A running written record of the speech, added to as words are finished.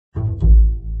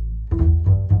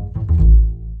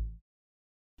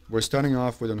we're starting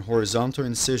off with a horizontal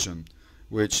incision,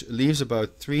 which leaves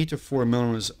about 3 to 4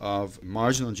 millimeters of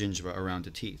marginal gingiva around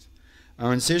the teeth.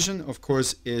 Our incision, of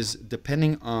course, is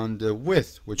depending on the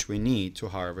width which we need to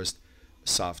harvest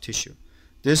soft tissue.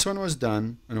 This one was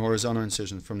done, an horizontal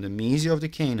incision, from the mesial of the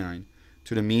canine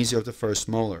to the mesial of the first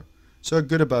molar, so a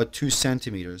good about 2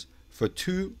 centimeters for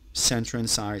 2 central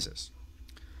incisors.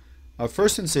 Our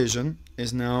first incision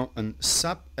is now a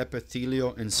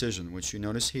subepithelial incision, which you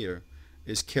notice here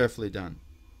is carefully done.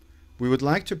 We would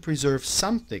like to preserve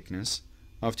some thickness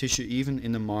of tissue even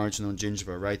in the marginal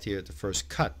gingiva right here at the first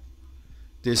cut.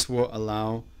 This will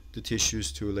allow the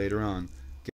tissues to later on.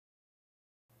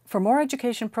 For more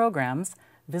education programs,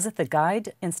 visit the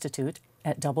Guide Institute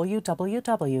at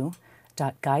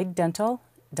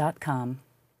www.guidedental.com.